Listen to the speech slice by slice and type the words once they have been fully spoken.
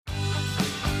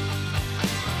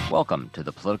Welcome to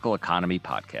the Political Economy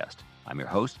Podcast. I'm your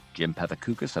host, Jim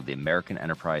Pethokoukis of the American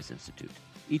Enterprise Institute.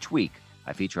 Each week,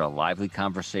 I feature a lively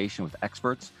conversation with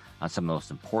experts on some of the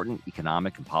most important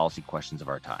economic and policy questions of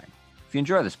our time. If you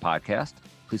enjoy this podcast,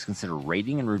 please consider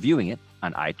rating and reviewing it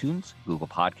on iTunes, Google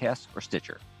Podcasts, or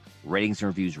Stitcher. Ratings and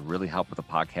reviews really help with the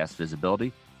podcast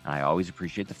visibility, and I always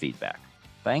appreciate the feedback.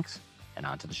 Thanks, and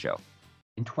on to the show.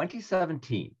 In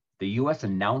 2017, the U.S.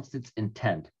 announced its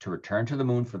intent to return to the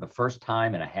moon for the first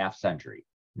time in a half century.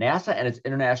 NASA and its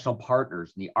international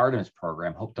partners in the Artemis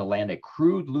program hope to land a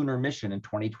crewed lunar mission in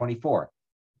 2024,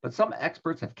 but some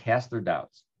experts have cast their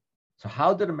doubts. So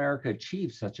how did America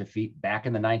achieve such a feat back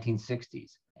in the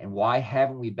 1960s, and why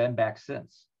haven't we been back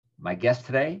since? My guest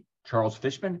today, Charles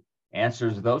Fishman,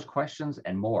 answers those questions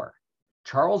and more.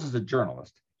 Charles is a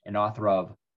journalist and author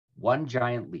of One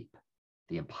Giant Leap: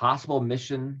 The Impossible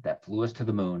Mission That Flew Us to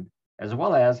the Moon, as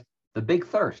well as The Big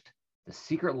Thirst: The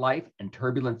Secret Life and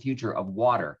Turbulent Future of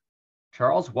Water.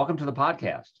 Charles, welcome to the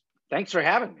podcast. Thanks for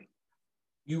having me.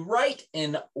 You write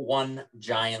in One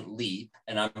Giant Leap,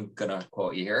 and I'm going to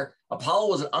quote you here, Apollo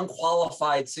was an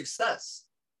unqualified success,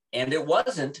 and it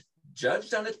wasn't,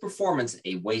 judged on its performance,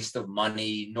 a waste of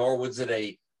money, nor was it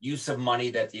a use of money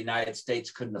that the United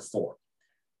States couldn't afford.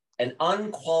 An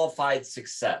unqualified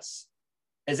success.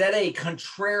 Is that a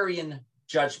contrarian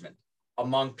judgment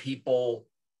among people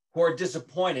who are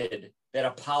disappointed that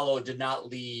Apollo did not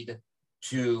lead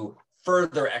to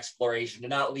further exploration, did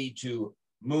not lead to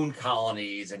moon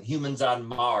colonies and humans on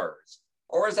Mars?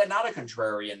 Or is that not a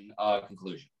contrarian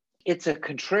conclusion? It's a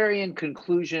contrarian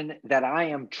conclusion that I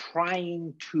am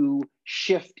trying to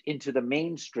shift into the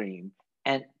mainstream.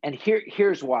 And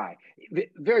here's why.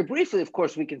 Very briefly, of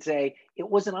course, we can say it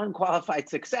was an unqualified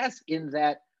success in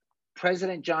that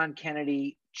President John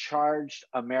Kennedy charged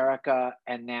America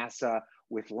and NASA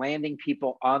with landing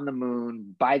people on the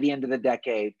moon by the end of the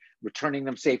decade, returning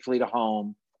them safely to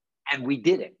home. And we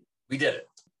did it. We did it.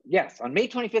 Yes. On May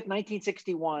 25th,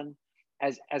 1961,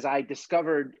 as I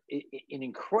discovered in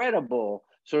incredible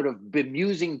sort of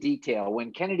bemusing detail,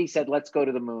 when Kennedy said, let's go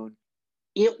to the moon,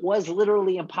 it was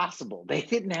literally impossible. They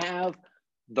didn't have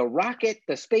the rocket,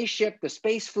 the spaceship, the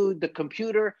space food, the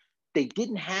computer. They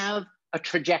didn't have a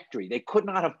trajectory. They could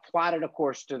not have plotted a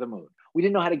course to the moon. We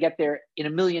didn't know how to get there in a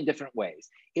million different ways.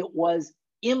 It was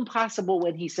impossible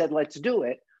when he said, let's do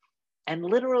it. And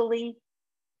literally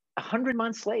 100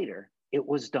 months later, it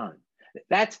was done.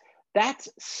 That's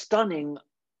stunning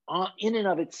in and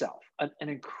of itself. An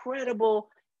incredible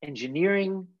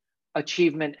engineering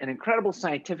achievement, an incredible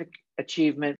scientific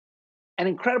achievement, an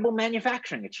incredible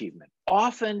manufacturing achievement.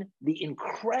 Often the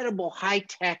incredible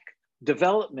high-tech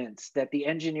developments that the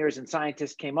engineers and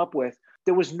scientists came up with,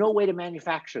 there was no way to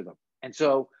manufacture them. And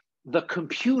so the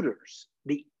computers,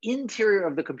 the interior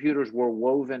of the computers were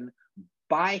woven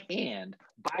by hand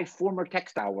by former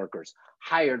textile workers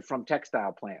hired from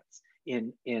textile plants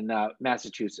in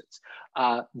Massachusetts.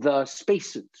 The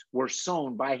spacesuits were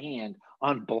sewn by hand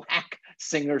on black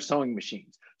Singer sewing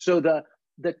machines. So the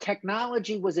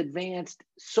technology was advanced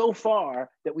so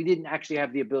far that we didn't actually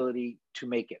have the ability to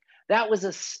make it. That was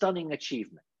a stunning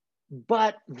achievement.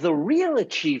 But the real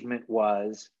achievement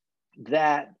was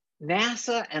that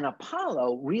NASA and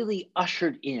Apollo really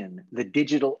ushered in the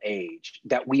digital age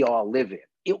that we all live in.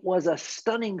 It was a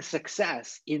stunning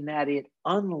success in that it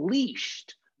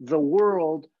unleashed the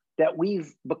world that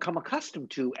we've become accustomed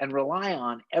to and rely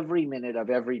on every minute of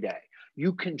every day.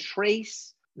 You can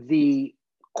trace the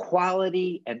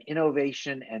quality and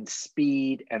innovation and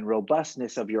speed and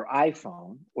robustness of your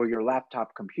iPhone or your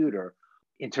laptop computer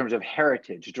in terms of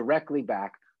heritage directly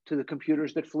back to the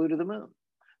computers that flew to the moon.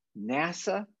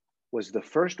 NASA was the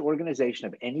first organization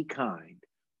of any kind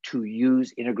to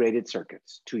use integrated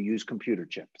circuits, to use computer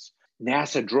chips.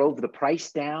 NASA drove the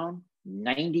price down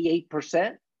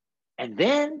 98%. And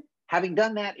then, having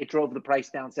done that, it drove the price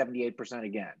down 78%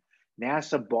 again.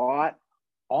 NASA bought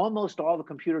almost all the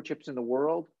computer chips in the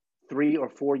world 3 or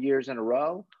 4 years in a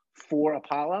row for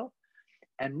Apollo.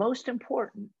 And most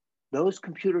important, those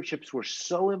computer chips were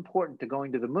so important to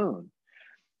going to the moon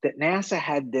that NASA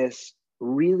had this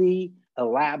really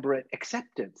elaborate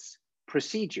acceptance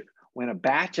procedure. When a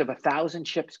batch of 1,000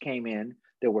 chips came in,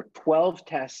 there were 12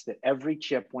 tests that every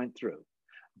chip went through: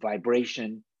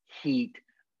 vibration, heat,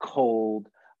 cold.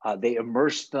 They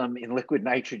immersed them in liquid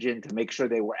nitrogen to make sure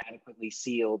they were adequately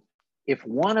sealed. If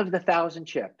one of the 1,000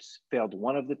 chips failed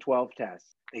one of the 12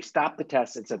 tests, they stopped the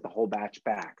test and sent the whole batch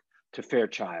back to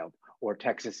Fairchild or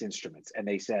Texas Instruments. And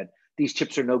they said, these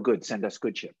chips are no good, send us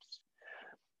good chips.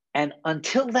 And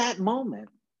until that moment,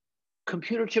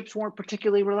 computer chips weren't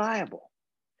particularly reliable.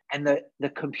 And the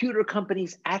computer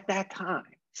companies at that time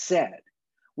said,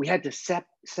 We had to set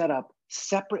up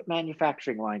separate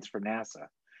manufacturing lines for NASA.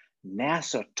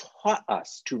 NASA taught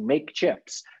us to make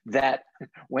chips that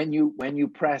when you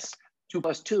press 2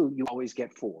 + 2, you always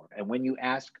get 4. And when you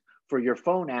ask for your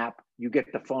phone app, you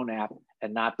get the phone app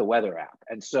and not the weather app.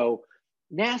 And so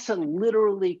NASA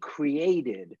literally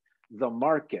created the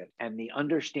market and the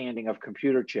understanding of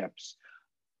computer chips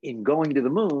in going to the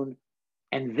moon.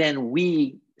 And then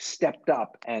we stepped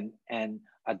up and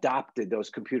adopted those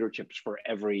computer chips for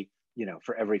every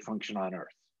function on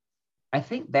Earth. I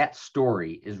think that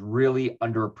story is really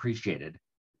underappreciated,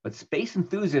 but space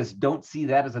enthusiasts don't see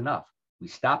that as enough. We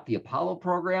stopped the Apollo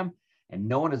program, and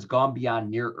no one has gone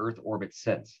beyond near Earth orbit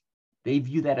since. They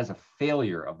view that as a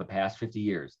failure of the past 50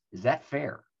 years. Is that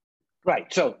fair?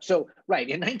 Right. So right.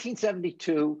 In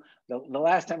 1972, the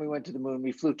last time we went to the moon,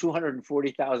 we flew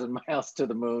 240,000 miles to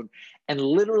the moon. And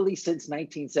literally since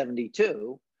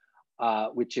 1972,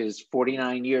 which is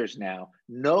 49 years now,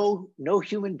 no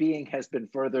human being has been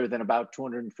further than about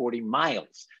 240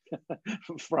 miles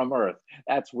from Earth.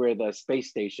 That's where the space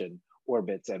station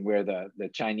orbits and where the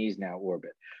Chinese now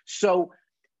orbit. So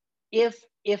if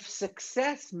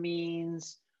success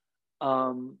means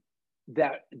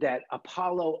that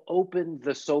Apollo opened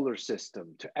the solar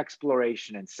system to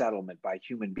exploration and settlement by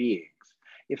human beings,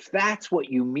 if that's what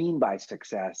you mean by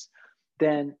success,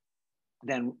 then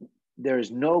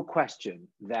there's no question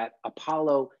that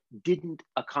Apollo didn't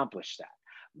accomplish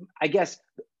that. I guess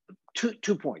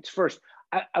two points. First,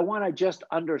 I want to just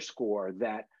underscore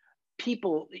that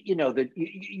people, you know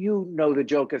the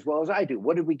joke as well as I do.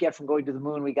 What did we get from going to the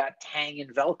moon? We got Tang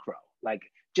and Velcro, like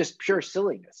just pure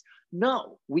silliness.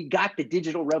 No, we got the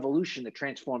digital revolution that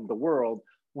transformed the world.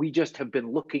 We just have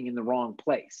been looking in the wrong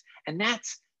place. And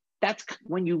that's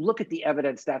when you look at the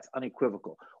evidence, that's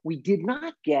unequivocal. We did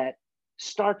not get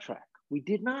Star Trek. We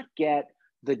did not get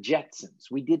the Jetsons.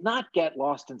 We did not get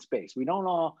Lost in Space. We don't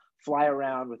all fly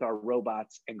around with our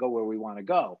robots and go where we want to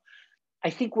go. I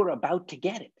think we're about to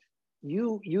get it.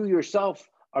 You yourself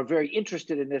are very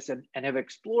interested in this and have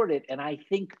explored it. And I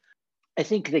think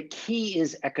the key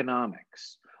is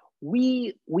economics.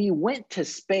 We went to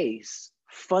space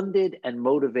funded and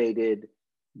motivated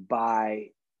by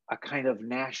a kind of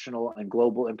national and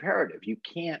global imperative. You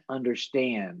can't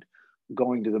understand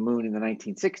going to the moon in the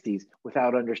 1960s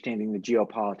without understanding the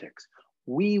geopolitics.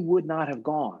 We would not have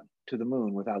gone to the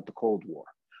moon without the Cold War.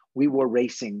 We were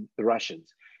racing the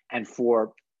Russians. And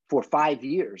for 5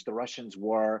 years, the Russians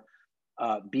were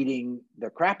beating the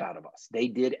crap out of us. They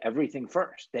did everything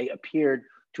first. They appeared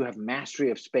to have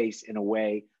mastery of space in a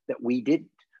way that we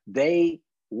didn't. They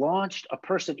launched a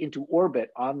person into orbit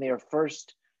on their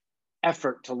first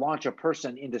effort to launch a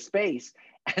person into space.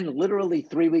 And literally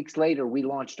 3 weeks later, we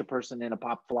launched a person in a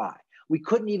pop fly. We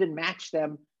couldn't even match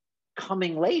them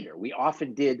coming later. We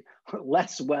often did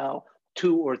less well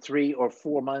 2 or 3 or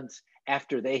 4 months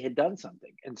after they had done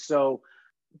something. And so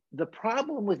the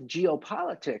problem with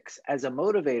geopolitics as a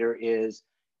motivator is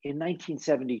in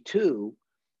 1972,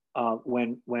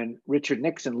 when Richard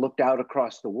Nixon looked out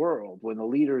across the world, when the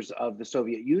leaders of the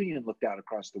Soviet Union looked out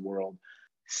across the world,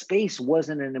 space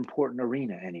wasn't an important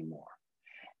arena anymore.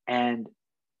 And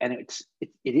it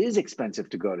is expensive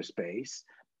to go to space,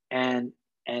 and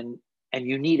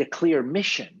you need a clear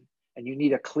mission and you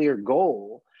need a clear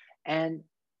goal. And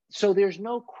so there's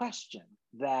no question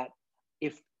that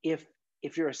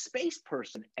if you're a space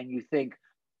person and you think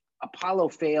Apollo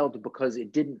failed because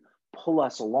it didn't pull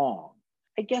us along,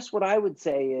 I guess what I would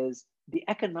say is the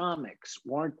economics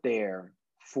weren't there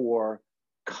for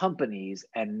companies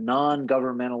and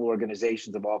non-governmental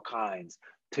organizations of all kinds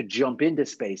to jump into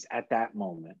space at that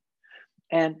moment.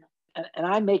 And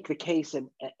I make the case,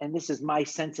 and this is my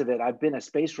sense of it, I've been a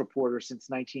space reporter since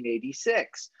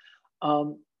 1986.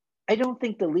 I don't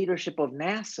think the leadership of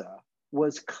NASA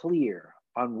was clear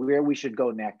on where we should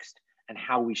go next and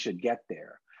how we should get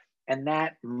there. And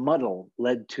that muddle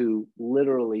led to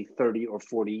literally 30 or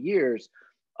 40 years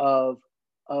of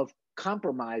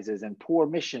compromises and poor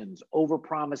missions,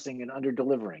 over-promising and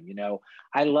under-delivering. You know,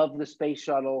 I love the space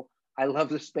shuttle. I love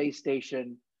the space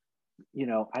station. You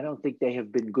know, I don't think they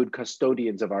have been good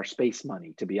custodians of our space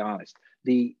money, to be honest.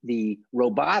 The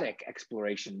robotic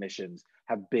exploration missions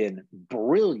have been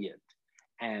brilliant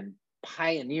and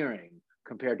pioneering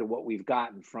compared to what we've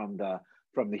gotten from the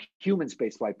human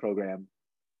spaceflight program.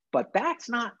 But that's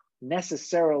not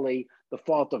necessarily the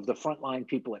fault of the frontline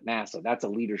people at NASA. That's a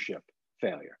leadership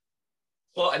failure.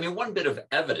 Well, I mean, one bit of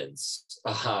evidence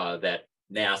that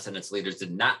NASA and its leaders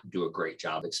did not do a great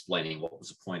job explaining what was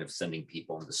the point of sending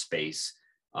people into space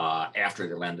after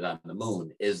they landed on the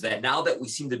moon is that now that we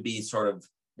seem to be sort of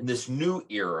in this new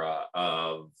era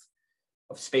of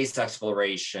space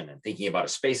exploration and thinking about a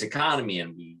space economy,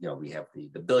 and we have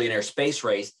the billionaire space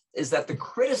race, is that the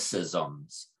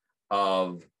criticisms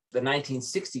of the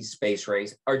 1960s space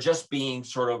race are just being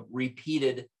sort of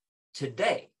repeated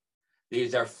today.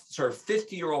 These are sort of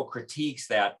 50-year-old critiques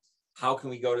that how can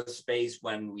we go to space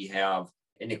when we have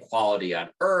inequality on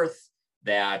Earth,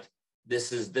 that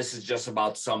this is just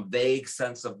about some vague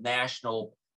sense of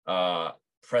national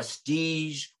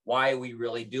prestige. Why are we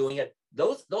really doing it?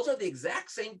 Those are the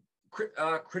exact same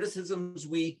criticisms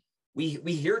we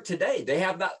hear today. They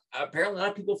have not, apparently a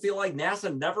lot of people feel like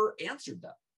NASA never answered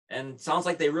them, and it sounds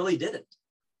like they really didn't.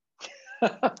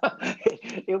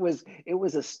 It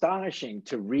was astonishing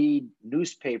to read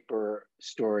newspaper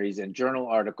stories and journal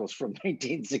articles from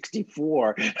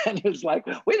 1964, and it was like,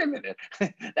 wait a minute,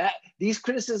 these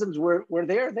criticisms were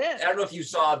there then. I don't know if you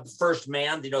saw First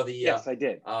Man, yes, I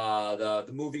did. The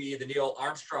movie, the Neil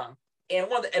Armstrong, and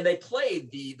they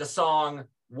played the song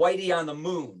 "Whitey on the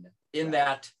Moon" in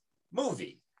that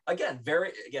movie. Again,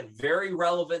 very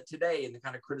relevant today in the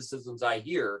kind of criticisms I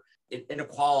hear.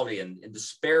 Inequality and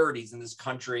disparities in this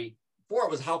country. Before it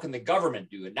was, how can the government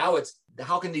do it? Now it's,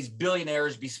 how can these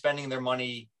billionaires be spending their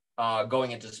money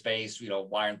going into space?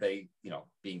 Why aren't they,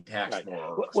 being taxed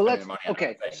more? Well, let's,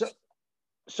 okay.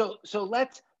 So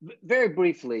let's very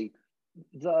briefly,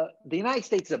 the United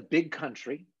States is a big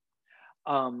country.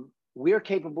 We're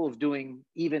capable of doing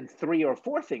even 3 or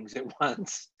 4 things at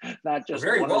once, not just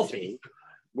very one wealthy.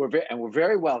 Or 2. We're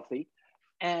very wealthy.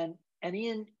 And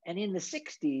in the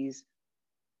 60s,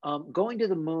 going to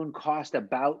the moon cost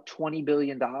about $20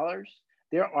 billion.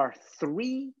 There are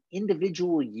 3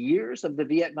 individual years of the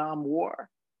Vietnam War,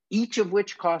 each of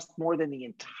which cost more than the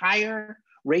entire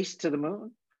race to the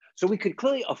moon. So we could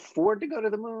clearly afford to go to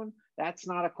the moon. That's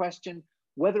not a question.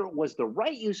 Whether it was the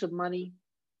right use of money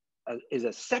is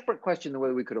a separate question than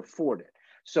whether we could afford it.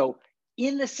 So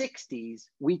in the 60s,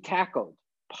 we tackled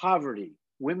poverty,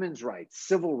 women's rights,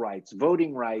 civil rights,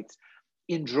 voting rights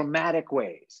in dramatic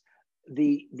ways.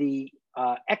 The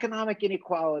economic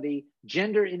inequality,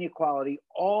 gender inequality,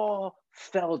 all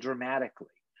fell dramatically.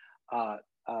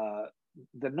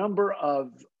 The number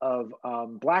of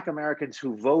Black Americans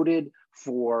who voted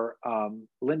for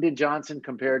Lyndon Johnson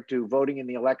compared to voting in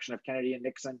the election of Kennedy and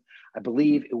Nixon, I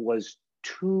believe it was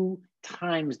 2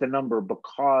 times the number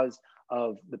because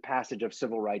of the passage of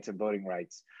civil rights and voting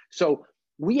rights. So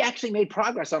we actually made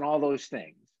progress on all those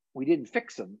things. We didn't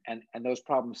fix them, and those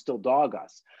problems still dog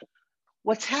us.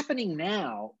 What's happening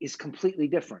now is completely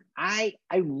different. I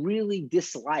really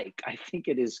dislike, I think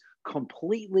it is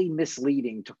completely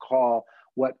misleading to call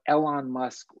what Elon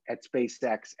Musk at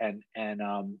SpaceX and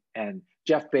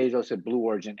Jeff Bezos at Blue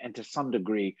Origin, and to some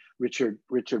degree, Richard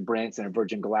Branson at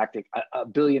Virgin Galactic, a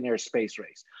billionaire space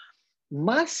race.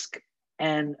 Musk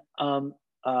and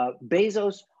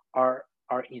Bezos are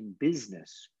in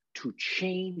business to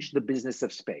change the business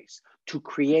of space, to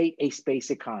create a space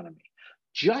economy,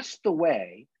 just the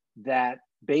way that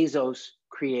Bezos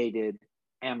created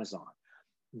Amazon.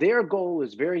 Their goal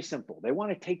is very simple. They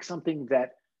want to take something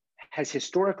that has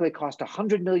historically cost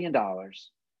 $100 million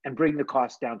and bring the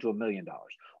cost down to $1 million.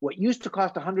 What used to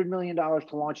cost $100 million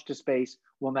to launch to space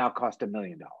will now cost $1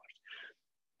 million.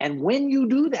 And when you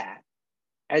do that,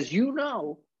 as you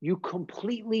know, you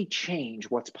completely change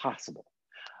what's possible.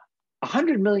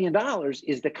 $100 million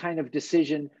is the kind of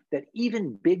decision that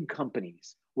even big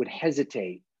companies would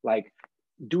hesitate. Like,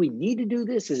 do we need to do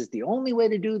this? Is it the only way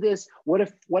to do this? What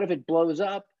if it blows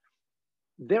up?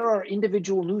 There are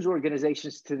individual news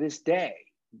organizations to this day,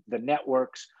 the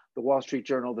networks, the Wall Street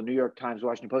Journal, the New York Times,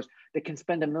 Washington Post, that can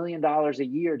spend $1 million a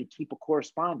year to keep a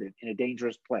correspondent in a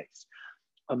dangerous place.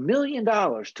 $1 million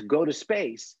to go to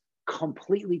space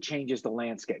completely changes the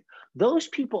landscape. Those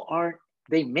people aren't,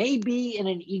 they may be in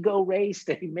an ego race.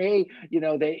 They may,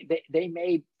 they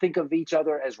may think of each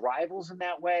other as rivals in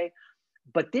that way,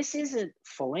 but this isn't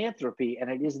philanthropy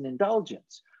and it isn't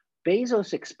indulgence.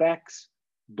 Bezos expects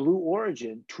Blue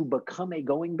Origin to become a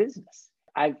going business.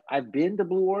 I've been to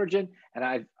Blue Origin and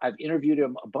I've interviewed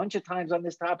him a bunch of times on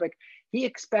this topic. He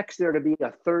expects there to be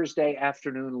a Thursday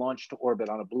afternoon launch to orbit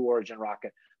on a Blue Origin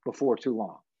rocket before too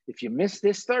long. If you miss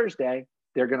this Thursday,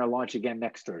 they're going to launch again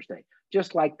next Thursday,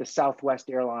 just like the Southwest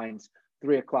Airlines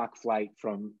 3:00 flight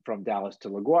from Dallas to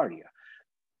LaGuardia.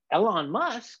 Elon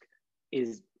Musk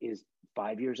is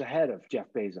 5 years ahead of Jeff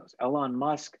Bezos. Elon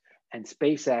Musk and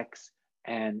SpaceX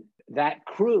and that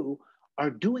crew are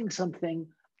doing something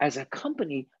as a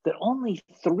company that only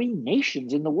 3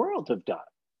 nations in the world have done.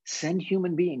 Send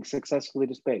human beings successfully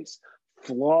to space,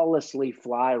 flawlessly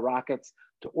fly rockets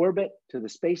to orbit, to the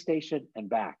space station and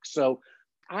back. So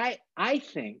I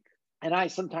think and I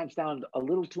sometimes sound a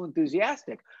little too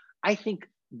enthusiastic, I think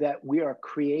that we are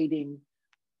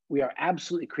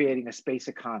absolutely creating a space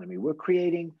economy. We're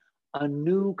creating a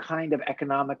new kind of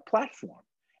economic platform.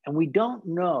 And we don't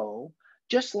know,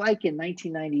 just like in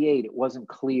 1998, it wasn't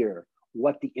clear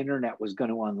what the internet was going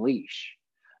to unleash,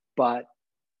 but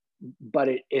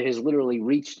it has literally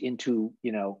reached into,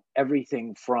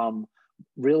 everything from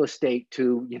real estate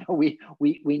to, we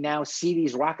now see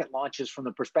these rocket launches from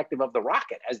the perspective of the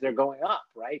rocket as they're going up,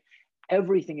 right?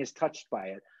 Everything is touched by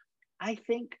it. I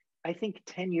think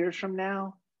 10 years from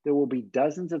now, there will be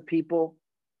dozens of people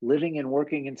living and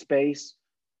working in space,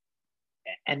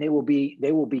 and they will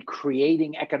be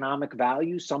creating economic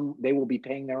value. They will be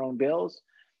paying their own bills.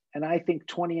 And I think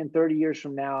 20 and 30 years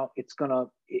from now,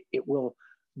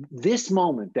 this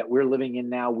moment that we're living in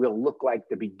now will look like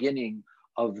the beginning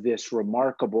of this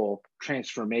remarkable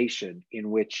transformation in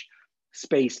which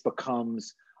space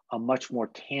becomes a much more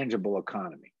tangible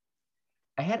economy.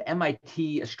 I had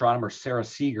MIT astronomer Sarah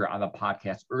Seeger on the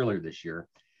podcast earlier this year,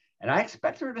 and I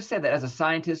expected her to say that as a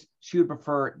scientist, she would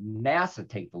prefer NASA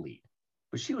take the lead.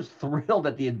 But she was thrilled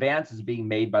at the advances being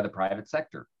made by the private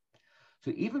sector.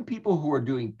 So even people who are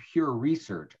doing pure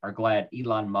research are glad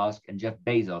Elon Musk and Jeff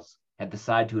Bezos had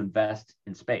decided to invest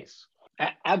in space.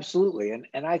 Absolutely.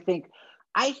 And I think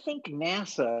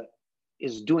NASA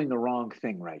is doing the wrong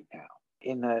thing right now.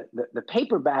 In the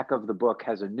paperback of the book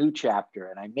has a new chapter,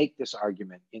 and I make this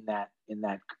argument in that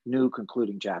new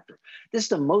concluding chapter. This is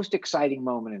the most exciting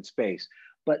moment in space.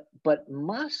 But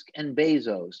Musk and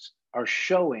Bezos are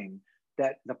showing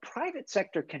that the private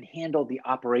sector can handle the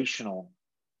operational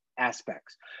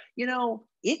aspects.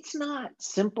 It's not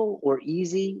simple or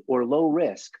easy or low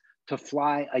risk to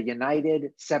fly a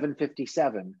United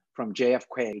 757 from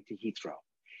JFK to Heathrow.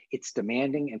 It's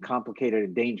demanding and complicated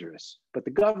and dangerous, but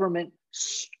the government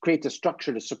creates a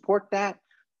structure to support that,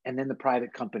 and then the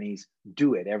private companies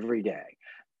do it every day.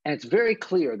 And it's very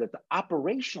clear that the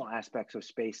operational aspects of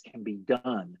space can be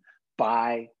done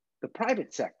by the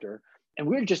private sector, and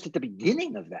we're just at the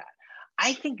beginning of that.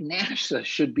 I think NASA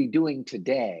should be doing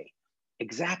today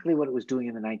exactly what it was doing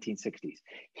in the 1960s.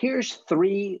 Here's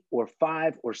 3 or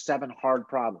 5 or 7 hard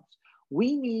problems.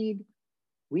 We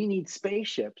need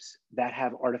spaceships that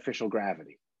have artificial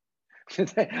gravity.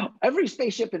 Every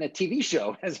spaceship in a TV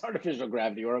show has artificial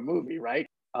gravity, or a movie, right?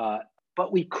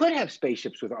 But we could have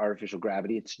spaceships with artificial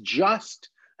gravity. It's just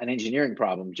an engineering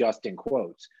problem, just in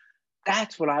quotes.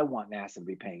 That's what I want NASA to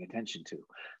be paying attention to.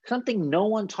 Something no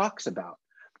one talks about.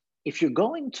 If you're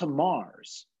going to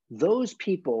Mars, those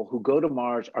people who go to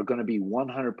Mars are going to be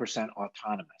 100%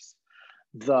 autonomous.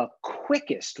 The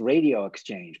quickest radio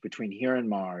exchange between here and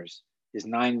Mars is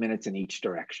 9 minutes in each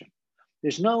direction.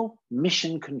 There's no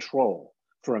mission control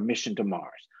for a mission to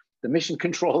Mars. The mission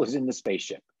control is in the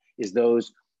spaceship, is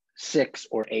those 6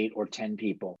 or 8 or 10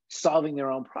 people solving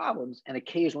their own problems and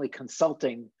occasionally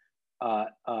consulting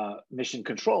mission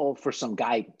control for some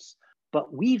guidance.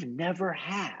 But we've never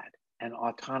had an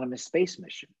autonomous space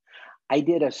mission. I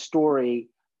did a story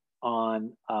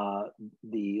on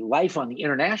the life on the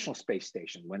International Space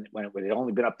Station when it had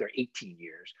only been up there 18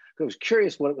 years. I was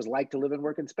curious what it was like to live and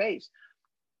work in space.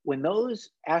 When those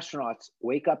astronauts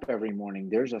wake up every morning,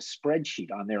 there's a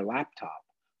spreadsheet on their laptop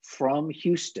from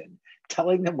Houston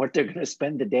telling them what they're going to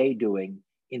spend the day doing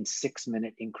in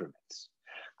 6-minute increments.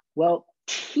 Well,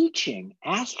 teaching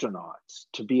astronauts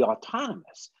to be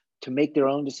autonomous, to make their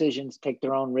own decisions, take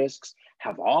their own risks,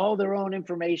 have all their own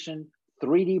information,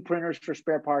 3D printers for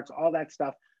spare parts, all that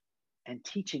stuff, and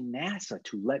teaching NASA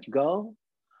to let go,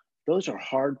 those are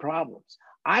hard problems.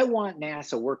 I want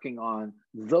NASA working on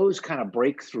those kind of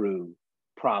breakthrough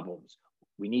problems.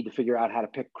 We need to figure out how to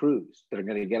pick crews that are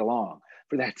going to get along.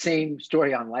 For that same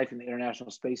story on life in the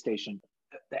International Space Station,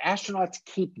 the astronauts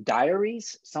keep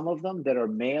diaries, some of them that are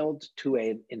mailed to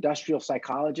an industrial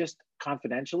psychologist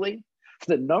confidentially.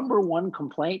 The number one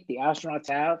complaint the astronauts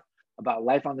have about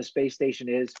life on the space station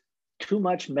is too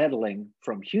much meddling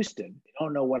from Houston. They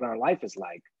don't know what our life is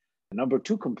like. The number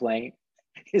 2 complaint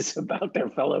is about their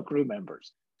fellow crew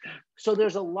members. So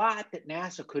there's a lot that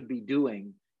NASA could be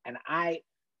doing. And I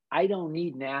don't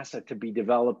need NASA to be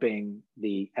developing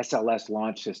the SLS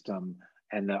launch system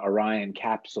and the Orion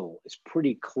capsule. It's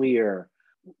pretty clear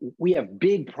we have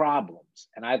big problems,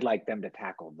 and I'd like them to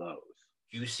tackle those.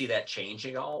 Do you see that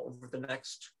changing all over the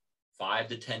next 5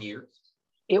 to 10 years?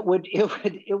 It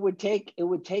would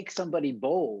take somebody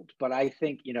bold, but I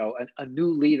think a new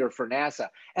leader for NASA,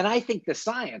 and I think the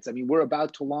science. I mean, we're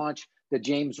about to launch the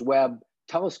James Webb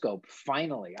Telescope.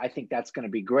 Finally, I think that's going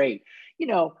to be great.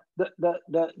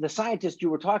 The scientist you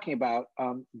were talking about,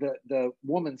 the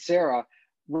woman Sarah.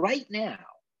 Right now,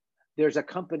 there's a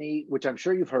company, which I'm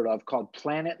sure you've heard of, called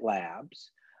Planet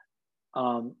Labs,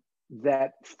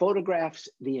 that photographs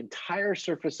the entire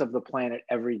surface of the planet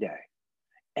every day.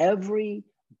 Every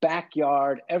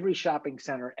backyard, every shopping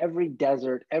center, every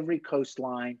desert, every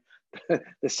coastline,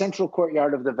 the central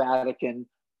courtyard of the Vatican,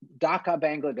 Dhaka,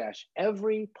 Bangladesh,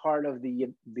 every part of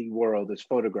the world is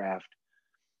photographed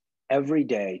every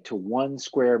day to 1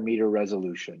 square meter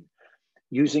resolution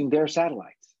using their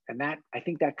satellites. And that, I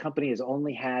think that company has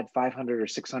only had $500 or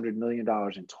 $600 million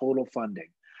in total funding.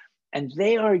 And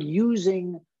they are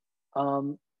using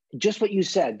just what you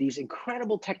said, these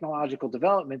incredible technological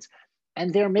developments,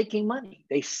 and they're making money.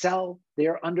 They sell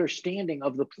their understanding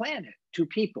of the planet to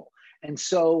people. And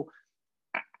so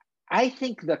I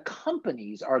think the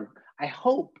companies I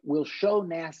hope will show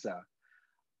NASA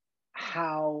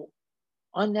how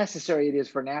unnecessary it is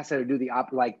for NASA to do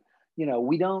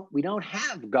we don't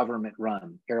have government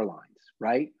run airlines,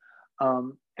 right?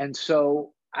 And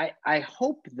so I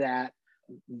hope that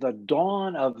the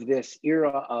dawn of this era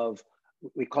of,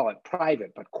 we call it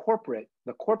private, but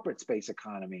the corporate space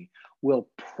economy will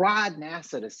prod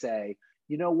NASA to say,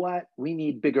 you know what, we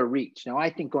need bigger reach. Now, I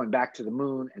think going back to the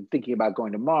moon and thinking about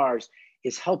going to Mars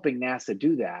is helping NASA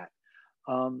do that.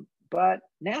 But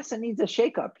NASA needs a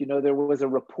shakeup. There was a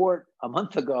report a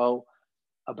month ago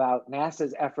about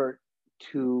NASA's effort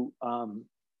to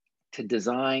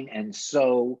design and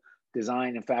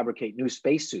fabricate new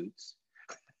spacesuits.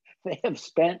 They have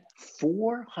spent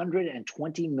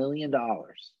 $420 million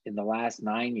in the last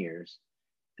 9 years,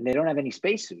 and they don't have any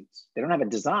spacesuits. They don't have a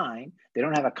design. They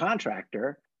don't have a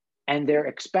contractor, and they're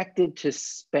expected to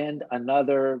spend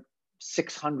another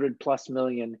 600 plus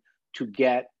million to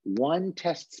get 1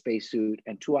 test spacesuit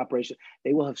and 2 operations.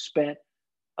 They will have spent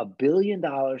 $1 billion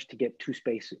to get 2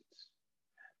 spacesuits.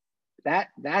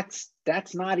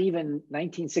 That's not even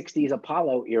 1960s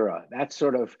Apollo era. That's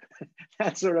sort of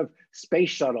space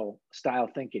shuttle style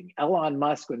thinking. Elon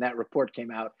Musk, when that report came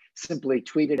out, simply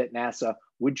tweeted at NASA,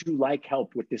 "Would you like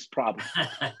help with this problem?"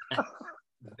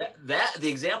 The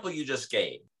example you just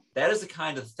gave, that is the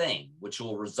kind of thing which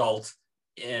will result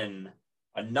in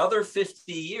another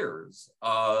 50 years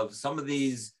of some of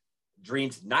these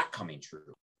dreams not coming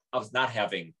true, of not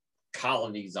having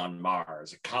colonies on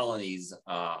Mars, colonies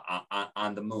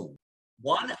on the moon.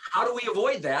 One, how do we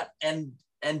avoid that? And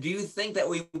do you think that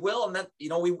we will, and that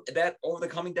that over the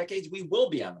coming decades we will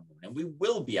be on the moon and we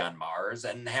will be on Mars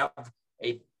and have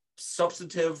a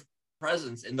substantive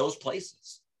presence in those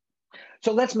places?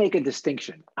 So let's make a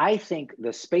distinction. I think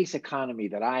the space economy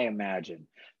that I imagine,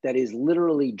 that is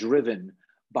literally driven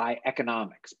by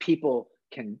economics. People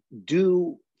can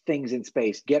do things in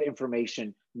space, get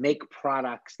information, make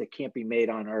products that can't be made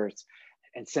on Earth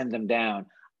and send them down.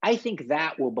 I think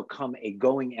that will become a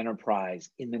going enterprise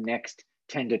in the next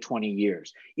 10 to 20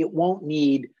 years. It won't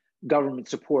need government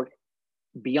support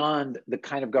beyond the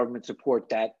kind of government support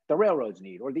that the railroads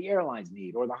need or the airlines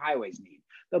need or the highways need.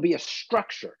 There'll be a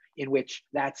structure in which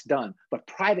that's done, but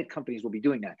private companies will be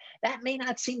doing that. That may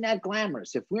not seem that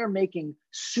glamorous. If we're making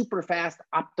super fast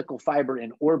optical fiber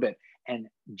in orbit and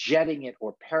jetting it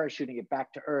or parachuting it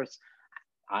back to Earth,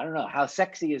 I don't know, how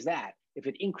sexy is that? If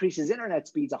it increases internet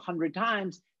speeds 100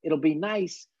 times, it'll be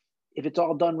nice. If it's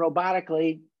all done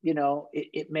robotically,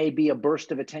 it may be a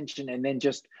burst of attention and then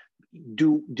just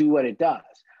do what it does.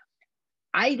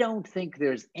 I don't think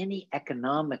there's any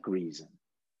economic reason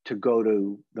to go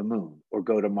to the moon or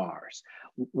go to Mars.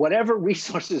 Whatever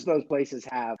resources those places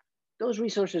have, those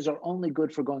resources are only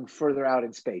good for going further out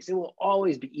in space. It will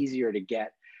always be easier to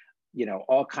get,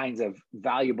 all kinds of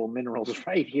valuable minerals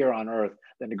right here on Earth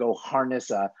than to go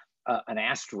harness an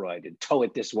asteroid and tow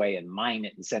it this way and mine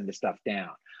it and send the stuff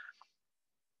down.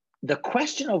 The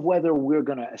question of whether we're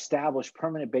going to establish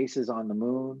permanent bases on the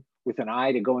moon with an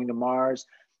eye to going to Mars,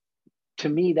 to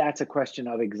me, that's a question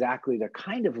of exactly the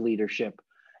kind of leadership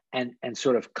and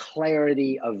sort of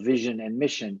clarity of vision and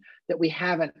mission that we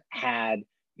haven't had,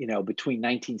 between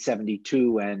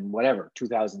 1972 and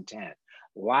 2010.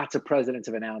 Lots of presidents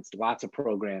have announced lots of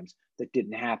programs that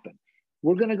didn't happen.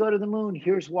 We're going to go to the moon.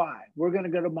 Here's why. We're going to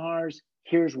go to Mars.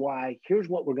 Here's why. Here's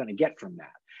what we're going to get from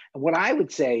that. And what I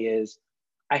would say is,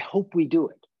 I hope we do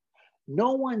it.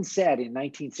 No one said in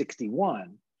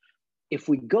 1961, if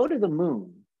we go to the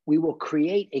moon, we will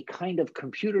create a kind of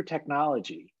computer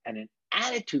technology and an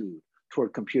attitude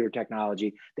toward computer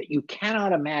technology that you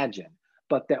cannot imagine,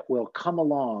 but that will come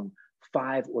along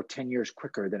 5 or 10 years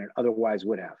quicker than it otherwise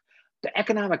would have. The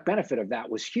economic benefit of that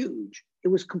was huge. It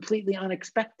was completely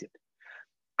unexpected.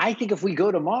 I think if we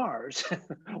go to Mars,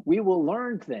 we will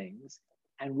learn things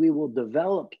and we will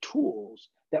develop tools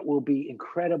that will be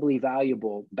incredibly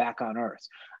valuable back on Earth.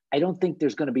 I don't think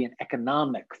there's going to be an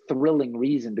economic, thrilling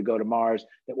reason to go to Mars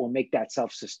that will make that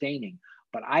self-sustaining.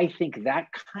 But I think that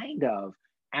kind of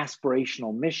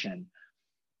aspirational mission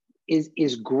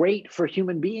is great for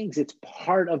human beings. It's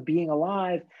part of being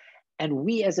alive. And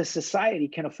we as a society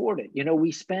can afford it. You know,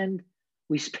 we spend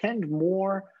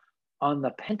more on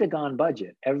the Pentagon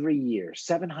budget every year,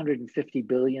 $750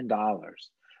 billion,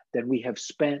 than we have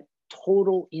spent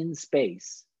total in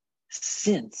space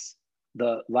since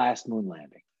the last moon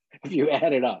landing, if you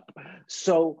add it up.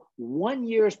 So 1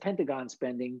 year's Pentagon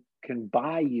spending can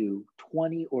buy you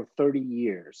 20 or 30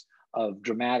 years of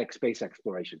dramatic space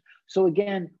exploration. So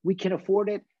again, we can afford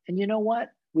it. And you know what?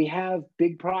 We have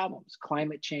big problems: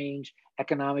 climate change,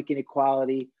 economic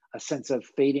inequality, a sense of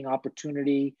fading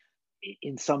opportunity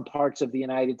in some parts of the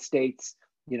United States,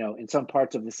 you know, in some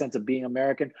parts of the sense of being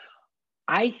American.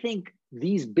 I think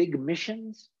these big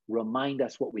missions remind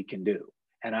us what we can do.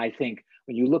 And I think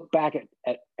when you look back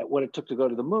at what it took to go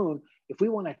to the moon, if we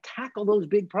want to tackle those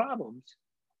big problems,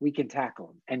 we can tackle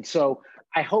them. And so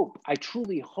I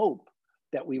truly hope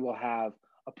that we will have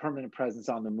a permanent presence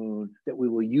on the moon, that we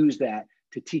will use that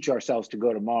to teach ourselves to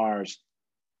go to Mars,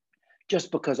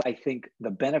 just because I think the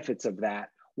benefits of that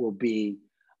will be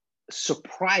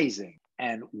surprising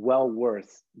and well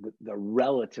worth the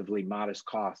relatively modest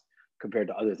cost compared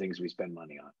to other things we spend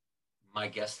money on. My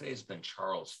guest today has been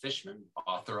Charles Fishman,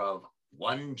 author of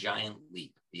One Giant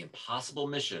Leap, the impossible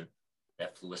mission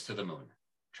that flew us to the moon.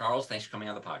 Charles, thanks for coming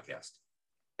on the podcast.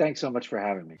 Thanks so much for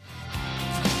having me.